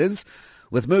accidents,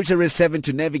 with motorists having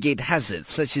to navigate hazards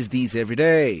such as these every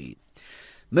day.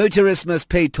 Motorists must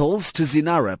pay tolls to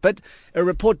Zinara, but a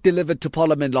report delivered to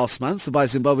Parliament last month by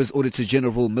Zimbabwe's Auditor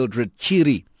General Mildred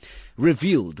Chiri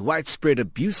revealed widespread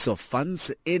abuse of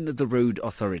funds in the road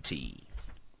authority.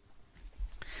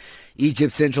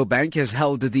 Egypt's central bank has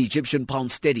held the Egyptian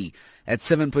pound steady at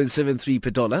 7.73 per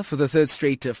dollar for the third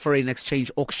straight foreign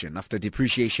exchange auction after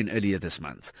depreciation earlier this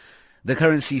month. The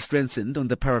currency strengthened on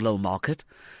the parallel market.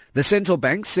 The central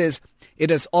bank says it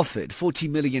has offered $40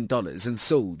 million and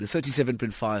sold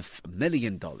 $37.5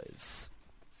 million.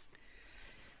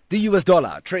 The US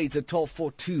dollar trades at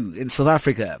 12.42 in South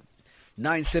Africa,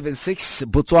 976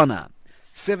 Botswana,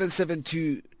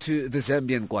 772 to the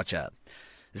Zambian kwacha,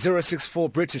 064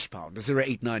 British pound,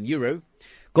 089 euro,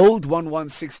 gold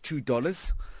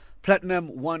 $1162, platinum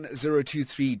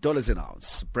 $1023 an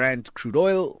ounce, Brent crude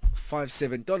oil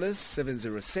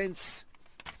 $57.70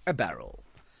 a barrel.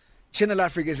 Channel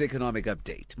Africa's economic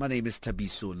update. My name is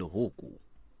Tabiso Lohoku.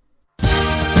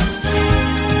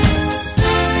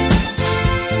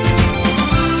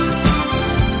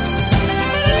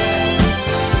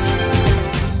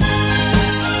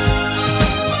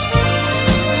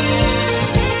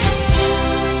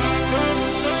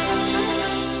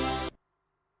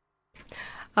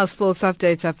 Our sports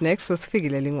updates up next with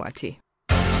Figile Lingwati.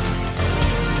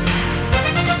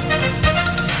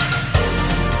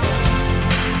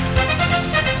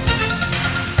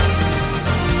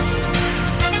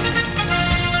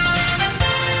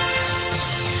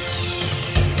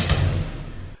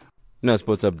 Now,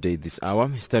 sports update this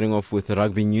hour, starting off with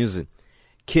rugby news.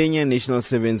 Kenya National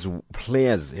Sevens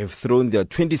players have thrown their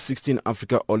 2016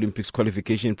 Africa Olympics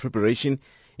qualification preparation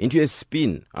into a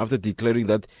spin after declaring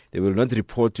that they will not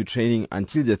report to training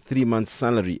until their 3-month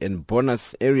salary and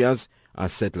bonus areas are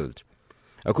settled.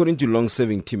 According to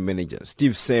long-serving team manager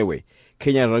Steve Sewe,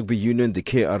 Kenya Rugby Union, the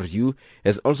KRU,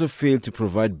 has also failed to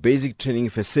provide basic training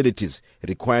facilities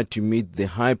required to meet the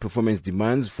high performance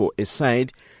demands for a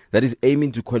side that is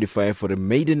aiming to qualify for a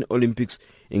maiden Olympics,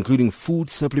 including food,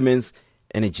 supplements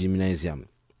and a gymnasium.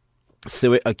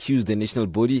 Sewe accused the national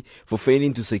body for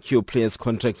failing to secure players'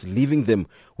 contracts, leaving them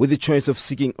with the choice of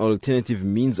seeking alternative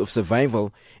means of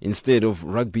survival instead of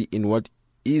rugby in what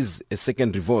is a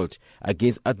second revolt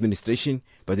against administration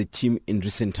by the team in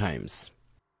recent times.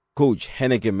 Coach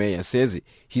Henneke Meyer says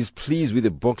he's pleased with the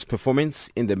Boks performance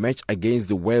in the match against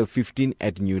the Well 15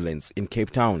 at Newlands in Cape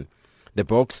Town. The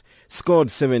Boks scored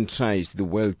 7 tries, the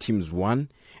Well teams won,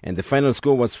 and the final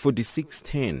score was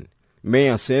 46-10.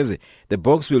 Meyer says the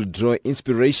Boks will draw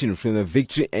inspiration from the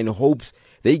victory and hopes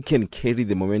they can carry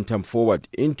the momentum forward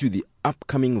into the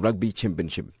upcoming Rugby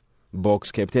Championship.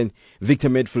 Boks captain Victor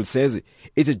Medfield says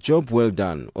it's a job well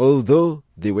done, although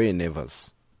they were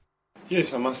nervous.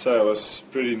 Yes, I must say I was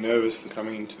pretty nervous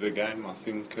coming into the game. I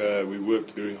think we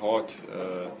worked very hard.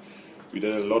 We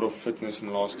did a lot of fitness in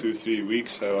the last 2-3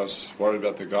 weeks, so I was worried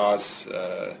about the guys.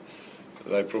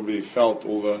 They probably felt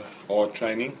all the hard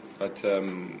training, but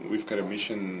we've got a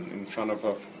mission in front of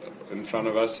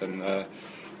us, and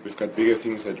we've got bigger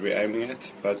things that we're aiming at.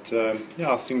 But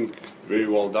I think very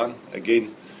well done.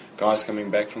 Again, guys coming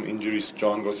back from injuries.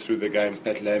 John got through the game.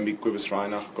 Pat Lambie, Kobus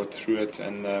Reinach got through it,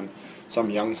 and some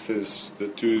youngsters, the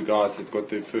 2 guys that got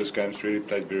their first games, really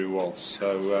played very well.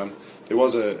 So there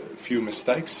was a few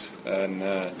mistakes, and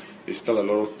there's still a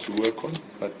lot to work on,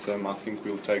 but I think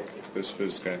we'll take this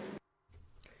first game.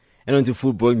 And on to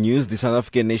football news, the South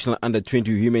African national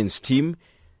under-20 women's team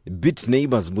beat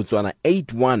neighbours Botswana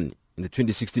 8-1 in the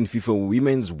 2016 FIFA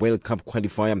Women's World Cup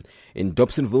qualifier in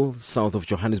Dobsonville, south of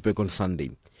Johannesburg on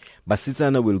Sunday.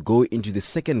 Basitsana will go into the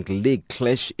second leg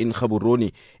clash in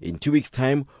Gaborone in 2 weeks'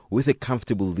 time with a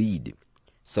comfortable lead.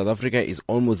 South Africa is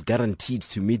almost guaranteed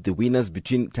to meet the winners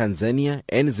between Tanzania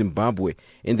and Zimbabwe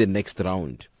in the next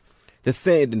round. The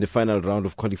third and the final round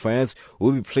of qualifiers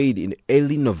will be played in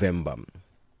early November.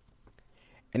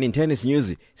 And in tennis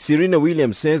news, Serena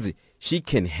Williams says she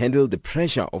can handle the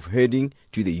pressure of heading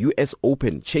to the US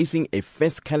Open, chasing a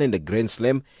first calendar Grand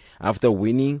Slam after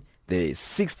winning the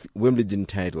 6th Wimbledon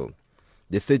title.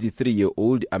 The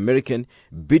 33-year-old American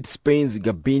beat Spain's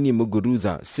Gabini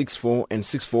Muguruza 6-4 and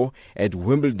 6-4 at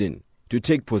Wimbledon to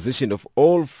take possession of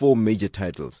all 4 major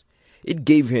titles. It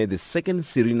gave her the second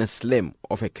Serena Slam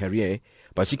of her career,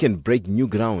 but she can break new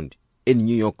ground in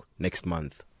New York next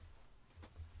month.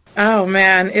 Oh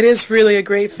man, it is really a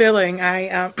great feeling.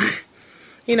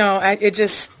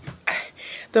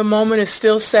 The moment is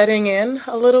still setting in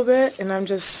a little bit, and I'm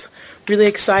just really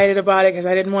excited about it because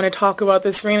I didn't want to talk about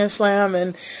the Serena Slam,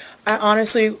 and I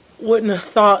honestly wouldn't have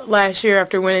thought last year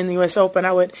after winning the U.S. Open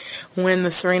I would win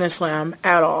the Serena Slam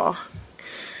at all.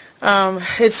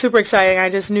 It's super exciting. I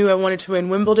just knew I wanted to win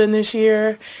Wimbledon this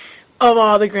year. Of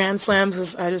all the Grand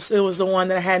Slams, it was the one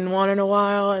that I hadn't won in a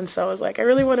while, and so I was like, I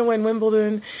really want to win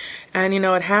Wimbledon, and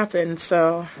it happened,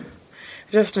 so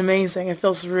just amazing. It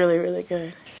feels really, really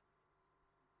good.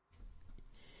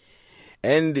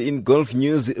 And in golf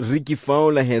news, Rickie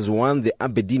Fowler has won the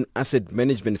Aberdeen Asset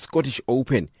Management Scottish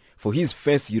Open for his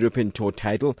first European Tour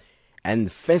title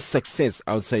and first success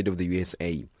outside of the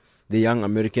USA. The young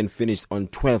American finished on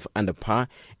 12th under par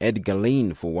at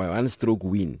Gallane for a one-stroke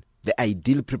win, the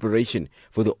ideal preparation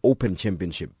for the Open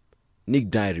Championship.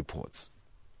 Nick Dye reports.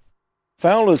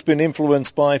 Fowler's been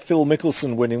influenced by Phil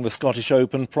Mickelson winning the Scottish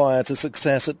Open prior to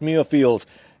success at Muirfield.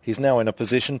 He's now in a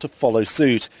position to follow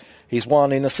suit. He's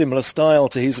won in a similar style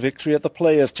to his victory at the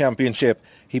Players' Championship.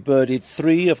 He birdied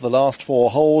 3 of the last 4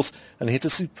 holes and hit a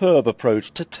superb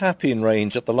approach to tap-in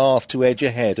range at the last to edge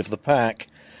ahead of the pack.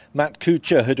 Matt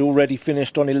Kuchar had already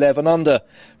finished on 11 under.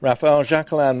 Rafael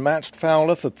Jacquelin matched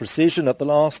Fowler for precision at the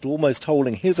last, almost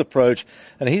holding his approach,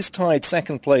 and his tied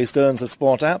second place earns a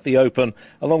spot at the Open,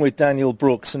 along with Daniel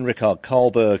Brooks and Ricard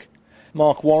Karlberg.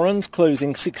 Mark Warren's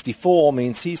closing 64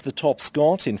 means he's the top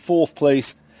Scot in 4th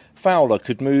place. Fowler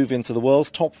could move into the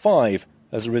world's top 5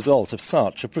 as a result of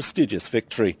such a prestigious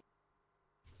victory.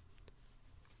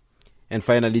 And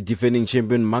finally, defending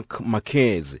champion Marc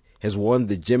Marquez has won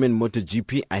the German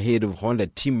MotoGP ahead of Honda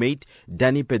teammate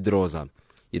Dani Pedrosa.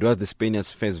 It was the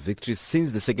Spaniard's first victory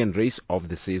since the second race of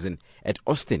the season at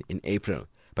Austin in April,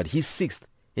 but his 6th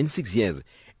in 6 years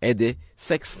at the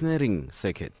Sachsenring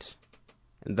circuit.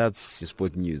 And that's your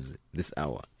sport news this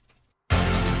hour.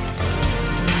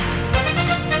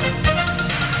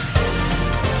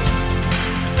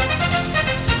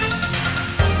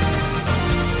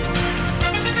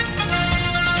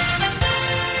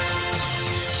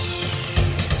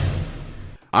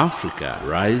 Africa,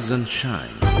 rise and shine.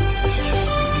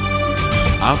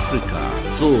 Africa,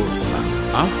 zorka.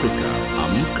 Africa,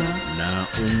 amka na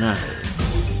ung'are.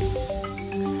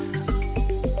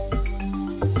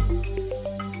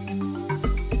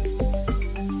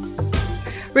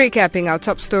 Recapping our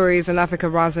top stories on Africa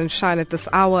Rise and Shine at this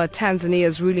hour,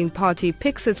 Tanzania's ruling party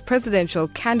picks its presidential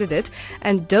candidate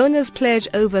and donors pledge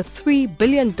over $3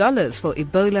 billion for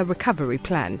Ebola recovery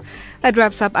plan. That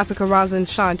wraps up Africa Rise and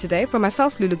Shine today. From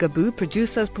myself, Lulu Gabu,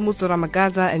 producers Pumuzo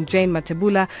Ramagaza and Jane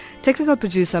Matebula, technical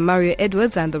producer Mario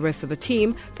Edwards and the rest of the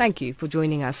team, thank you for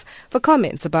joining us. For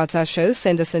comments about our show,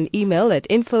 send us an email at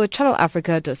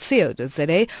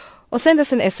info@channelafrica.co.za or send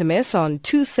us an SMS on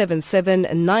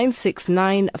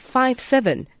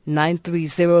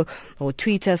 277-969-57930 or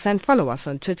tweet us and follow us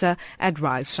on Twitter at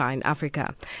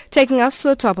RiseShineAfrica. Taking us to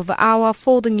the top of the hour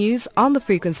for the news on the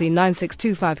frequency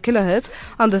 9625 kHz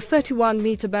on the 31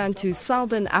 meter band to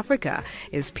Southern Africa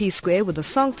is P Square with a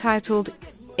song titled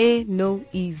E No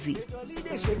Easy.